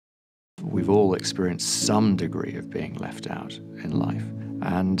We've all experienced some degree of being left out in life.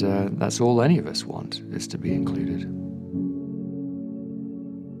 And that's all any of us want, is to be included.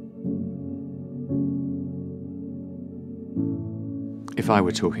 If I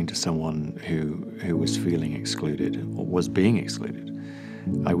were talking to someone who was feeling excluded or was being excluded,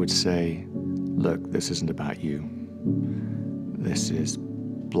 I would say, look, this isn't about you. This is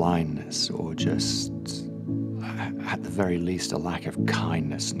blindness, or just, at the very least, a lack of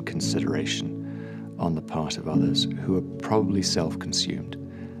kindness and consideration on the part of others who are probably self-consumed,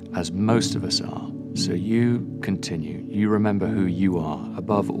 as most of us are. So you continue. You remember who you are.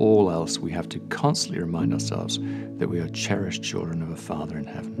 Above all else, we have to constantly remind ourselves that we are cherished children of a Father in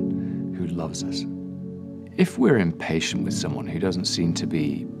heaven who loves us. If we're impatient with someone who doesn't seem to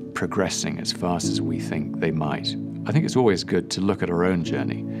be progressing as fast as we think they might, I think it's always good to look at our own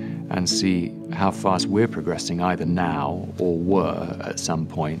journey and see how fast we're progressing, either now or were at some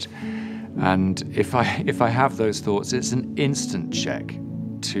point. And if I have those thoughts, it's an instant check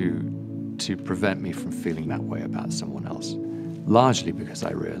to prevent me from feeling that way about someone else, largely because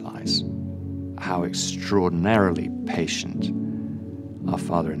I realize how extraordinarily patient our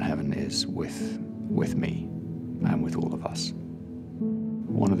Father in heaven is with me and with all of us.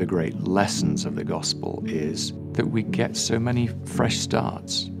 One of the great lessons of the gospel is that we get so many fresh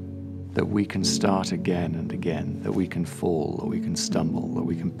starts, that we can start again and again, that we can fall, that we can stumble, that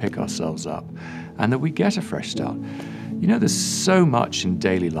we can pick ourselves up, and that we get a fresh start. You know, there's so much in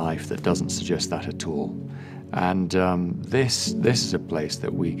daily life that doesn't suggest that at all. And this is a place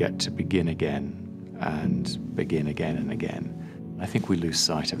that we get to begin again and begin again and again. I think we lose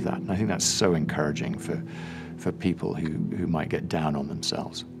sight of that, and I think that's so encouraging for people who might get down on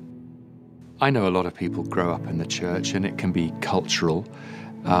themselves. I know a lot of people grow up in the church, and it can be cultural.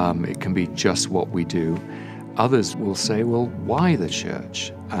 It can be just what we do. Others will say, well, why the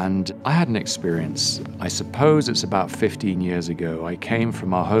church? And I had an experience, I suppose it's about 15 years ago. I came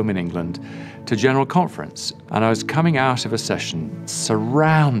from our home in England to General Conference, and I was coming out of a session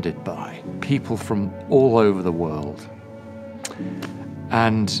surrounded by people from all over the world.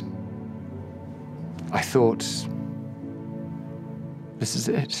 And I thought, this is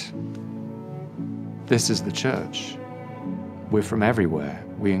it. This is the church. We're from everywhere.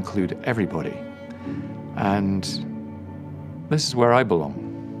 We include everybody. And this is where I belong.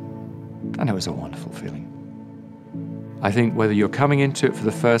 And it was a wonderful feeling. I think whether you're coming into it for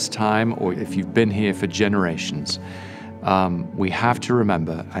the first time or if you've been here for generations, we have to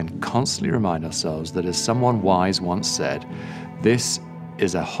remember and constantly remind ourselves that, as someone wise once said, this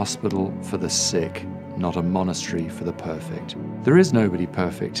is a hospital for the sick, not a monastery for the perfect. There is nobody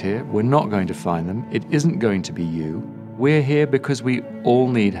perfect here. We're not going to find them. It isn't going to be you. We're here because we all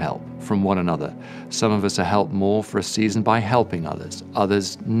need help from one another. Some of us are helped more for a season by helping others.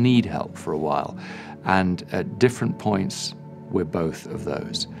 Others need help for a while. And at different points, we're both of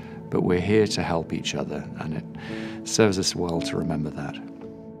those. But we're here to help each other, and it serves us well to remember that.